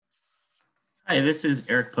Hi, this is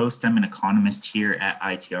Eric Post. I'm an economist here at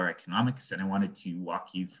ITR Economics, and I wanted to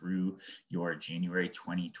walk you through your January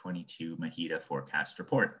 2022 MHEDA forecast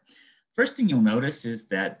report. First thing you'll notice is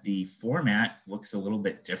that the format looks a little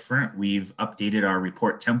bit different. We've updated our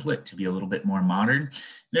report template to be a little bit more modern,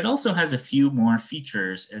 and it also has a few more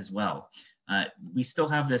features as well. We still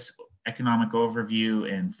have this economic overview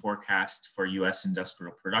and forecast for U.S.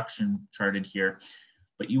 industrial production charted here.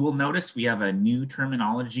 But you will notice we have a new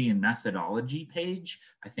terminology and methodology page.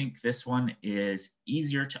 I think this one is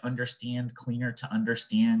easier to understand, cleaner to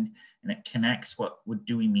understand, and it connects what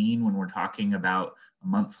do we mean when we're talking about a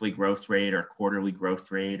monthly growth rate or quarterly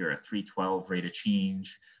growth rate or a 312 rate of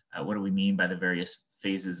change. What do we mean by the various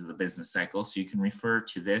phases of the business cycle? So you can refer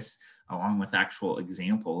to this along with actual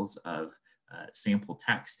examples of sample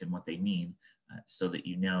text and what they mean, so that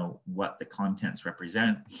you know what the contents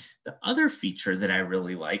represent. The other feature that I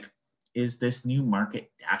really like is this new market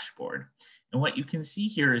dashboard. And what you can see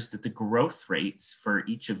here is that the growth rates for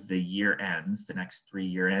each of the year ends, the next 3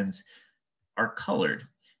 year ends, are colored.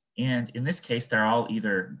 And in this case, they're all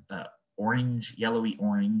either orange, yellowy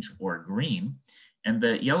orange, or green. And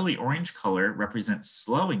the yellowy orange color represents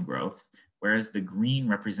slowing growth, whereas the green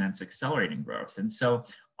represents accelerating growth. And so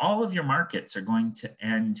all of your markets are going to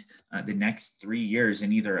end the next 3 years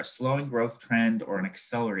in either a slowing growth trend or an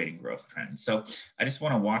accelerating growth trend. So I just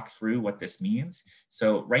want to walk through what this means.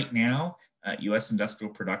 So right now, US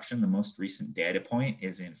industrial production, the most recent data point,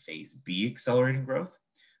 is in phase B, accelerating growth.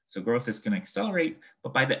 So growth is going to accelerate,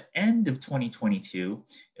 but by the end of 2022,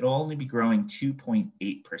 it'll only be growing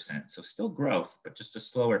 2.8%. So still growth, but just a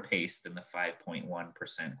slower pace than the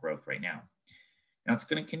 5.1% growth right now. Now it's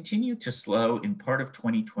going to continue to slow in part of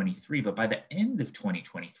 2023, but by the end of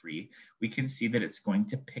 2023, we can see that it's going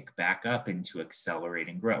to pick back up into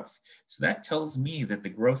accelerating growth. So that tells me that the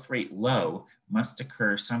growth rate low must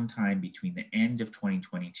occur sometime between the end of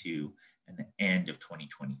 2022 and the end of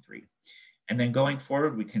 2023. And then going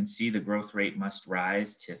forward, we can see the growth rate must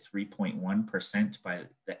rise to 3.1% by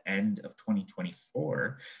the end of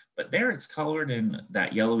 2024. But there it's colored in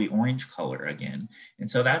that yellowy orange color again. And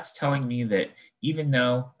so that's telling me that even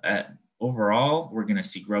though overall we're going to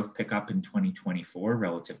see growth pick up in 2024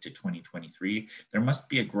 relative to 2023, there must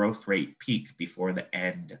be a growth rate peak before the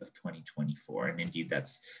end of 2024. And indeed,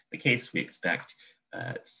 that's the case. We expect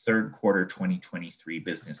third quarter 2023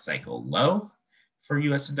 business cycle low for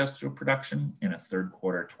US industrial production and a third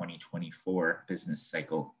quarter 2024 business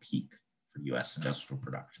cycle peak for US industrial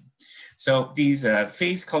production. So these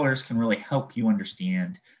phase colors can really help you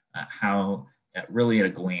understand how really at a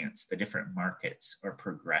glance the different markets are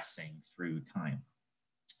progressing through time.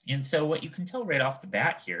 And so what you can tell right off the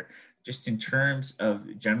bat here, just in terms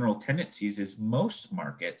of general tendencies, is most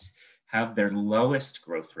markets have their lowest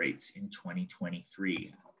growth rates in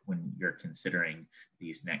 2023 when you're considering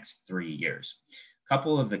these next 3 years. A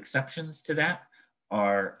couple of exceptions to that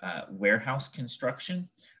are warehouse construction.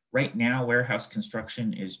 Right now, warehouse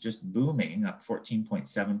construction is just booming, up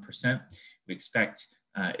 14.7%. We expect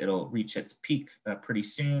it'll reach its peak pretty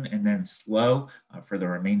soon and then slow for the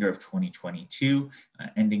remainder of 2022,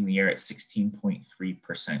 ending the year at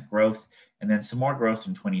 16.3% growth, and then some more growth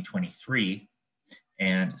in 2023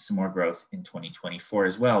 and some more growth in 2024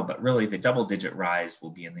 as well. But really the double-digit rise will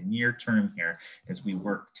be in the near term here as we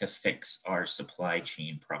work to fix our supply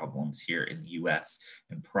chain problems here in the US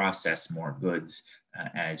and process more goods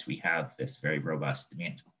as we have this very robust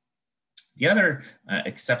demand. The other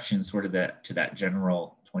exception sort of to that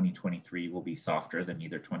general 2023 will be softer than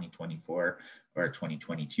either 2024 or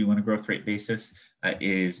 2022 on a growth rate basis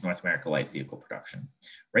is North America light vehicle production.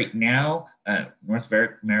 Right now, North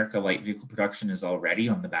America light vehicle production is already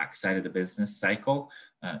on the backside of the business cycle.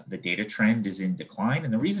 The data trend is in decline.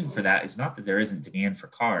 And the reason for that is not that there isn't demand for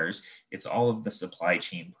cars, it's all of the supply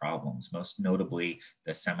chain problems, most notably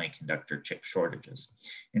the semiconductor chip shortages.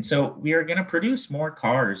 And so we are going to produce more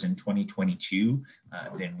cars in 2022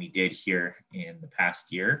 than we did here in the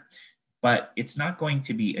past year. But it's not going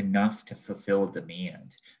to be enough to fulfill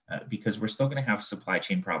demand because we're still going to have supply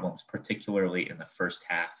chain problems, particularly in the first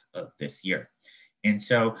half of this year. And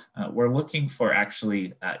so we're looking for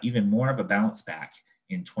actually even more of a bounce back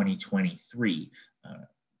in 2023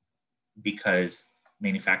 because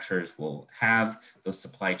manufacturers will have those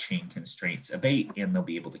supply chain constraints abate and they'll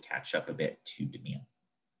be able to catch up a bit to demand.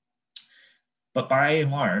 But by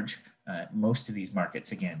and large, most of these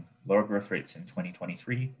markets, again, lower growth rates in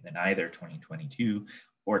 2023 than either 2022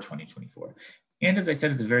 or 2024. And as I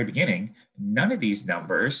said at the very beginning, none of these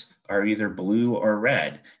numbers are either blue or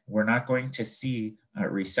red. We're not going to see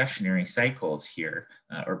recessionary cycles here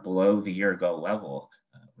or below the year ago level.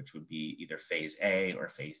 which would be either phase A or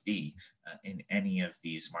phase D in any of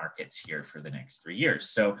these markets here for the next 3 years.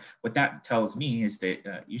 So what that tells me is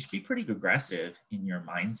that you should be pretty aggressive in your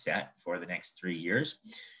mindset for the next 3 years.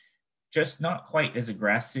 Just not quite as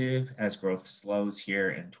aggressive as growth slows here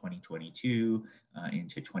in 2022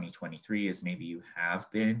 into 2023 as maybe you have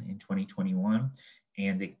been in 2021.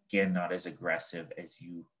 And again, not as aggressive as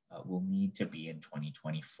you will need to be in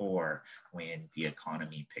 2024 when the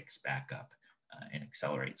economy picks back up and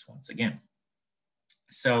accelerates once again.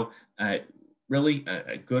 So really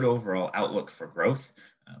a good overall outlook for growth,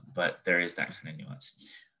 but there is that kind of nuance.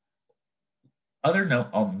 Other note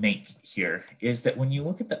I'll make here is that when you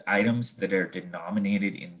look at the items that are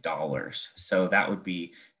denominated in dollars, so that would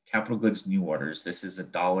be capital goods new orders. This is a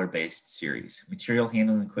dollar-based series. Material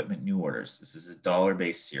handling equipment new orders. This is a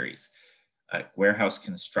dollar-based series. Warehouse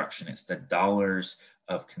construction, it's the dollars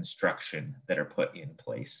of construction that are put in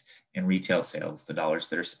place. And retail sales, the dollars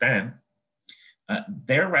that are spent,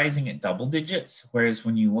 they're rising at double digits. Whereas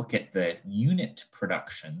when you look at the unit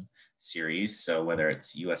production series, so whether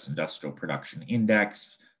it's US Industrial Production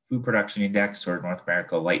Index, Food Production Index, or North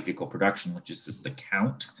America Light Vehicle Production, which is just the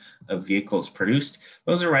count of vehicles produced,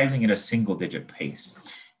 those are rising at a single-digit pace.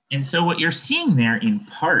 And so what you're seeing there in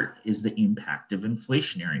part is the impact of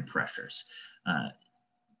inflationary pressures.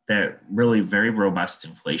 That really very robust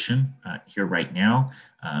inflation here right now,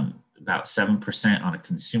 about 7% on a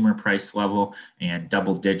consumer price level and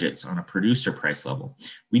double digits on a producer price level.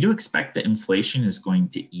 We do expect that inflation is going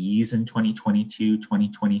to ease in 2022,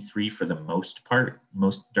 2023 for the most part,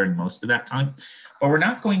 during most of that time, but we're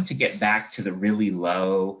not going to get back to the really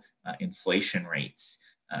low inflation rates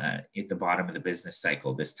at the bottom of the business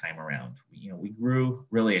cycle this time around. We grew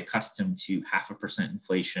really accustomed to 0.5%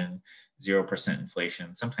 inflation, 0%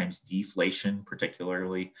 inflation, sometimes deflation,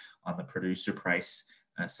 particularly on the producer price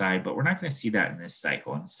side, but we're not going to see that in this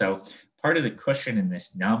cycle. And so part of the cushion in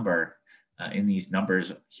this number, in these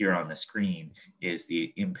numbers here on the screen, is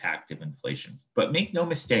the impact of inflation. But make no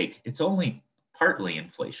mistake, it's only partly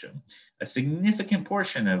inflation. A significant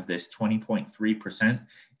portion of this 20.3%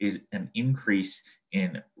 is an increase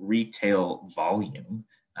in retail volume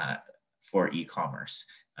for e-commerce.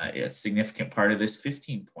 A significant part of this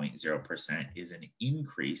 15.0% is an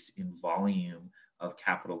increase in volume of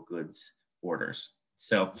capital goods orders.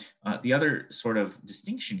 So the other sort of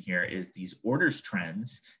distinction here is these orders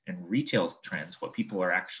trends and retail trends, what people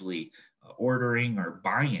are actually ordering or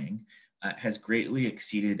buying, has greatly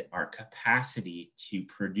exceeded our capacity to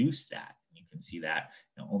produce that. You can see that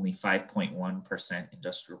only 5.1%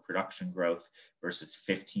 industrial production growth versus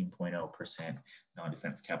 15.0%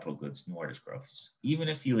 non-defense capital goods new orders growth. Even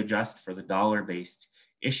if you adjust for the dollar-based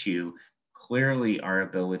issue, clearly our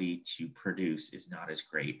ability to produce is not as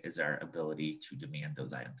great as our ability to demand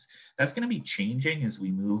those items. That's going to be changing as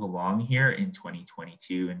we move along here in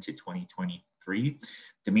 2022 into 2023.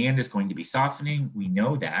 Demand is going to be softening. We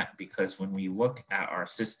know that because when we look at our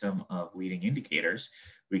system of leading indicators,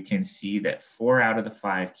 we can see that 4 out of the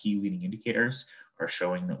 5 key leading indicators are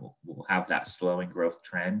showing that we'll have that slowing growth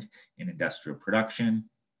trend in industrial production.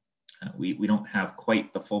 We don't have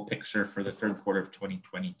quite the full picture for the third quarter of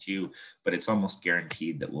 2022, but it's almost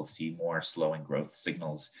guaranteed that we'll see more slowing growth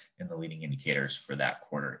signals in the leading indicators for that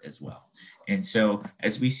quarter as well. And so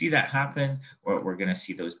as we see that happen, we're going to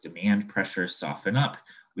see those demand pressures soften up.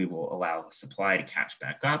 We will allow supply to catch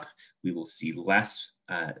back up. We will see less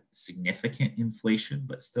significant inflation,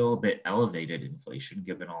 but still a bit elevated inflation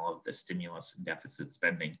given all of the stimulus and deficit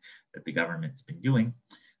spending that the government's been doing.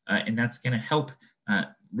 And that's going to help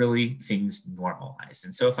really things normalize.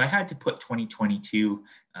 And so if I had to put 2022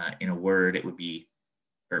 in a word, it would be,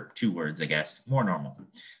 or 2 words, I guess, more normal.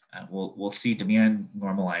 We'll see demand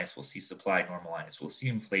normalize, we'll see supply normalize, we'll see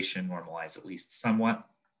inflation normalize at least somewhat,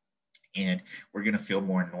 and we're going to feel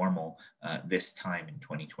more normal this time in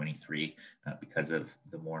 2023 because of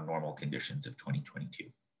the more normal conditions of 2022.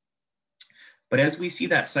 But as we see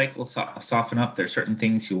that cycle soften up, there are certain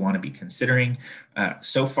things you want to be considering.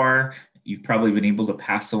 So far, you've probably been able to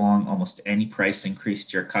pass along almost any price increase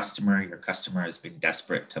to your customer. Your customer has been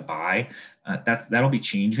desperate to buy. That'll be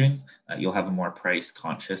changing. You'll have a more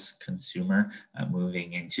price-conscious consumer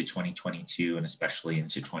moving into 2022 and especially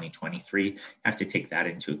into 2023. You have to take that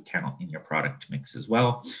into account in your product mix as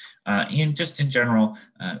well. And just in general,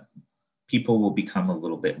 people will become a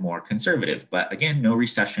little bit more conservative. But again, no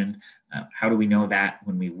recession. How do we know that?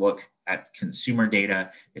 When we look at consumer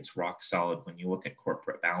data, it's rock solid. When you look at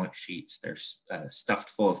corporate balance sheets, they're stuffed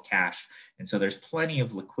full of cash. And so there's plenty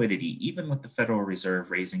of liquidity, even with the Federal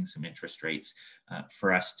Reserve raising some interest rates,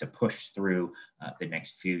 for us to push through the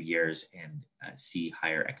next few years and see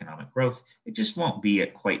higher economic growth. It just won't be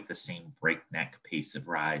at quite the same breakneck pace of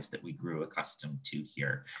rise that we grew accustomed to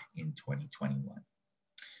here in 2021.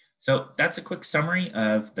 So that's a quick summary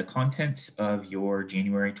of the contents of your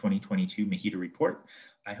January 2022 MHEDA report.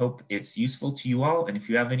 I hope it's useful to you all. And if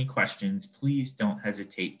you have any questions, please don't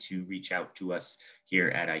hesitate to reach out to us here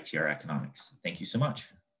at ITR Economics. Thank you so much.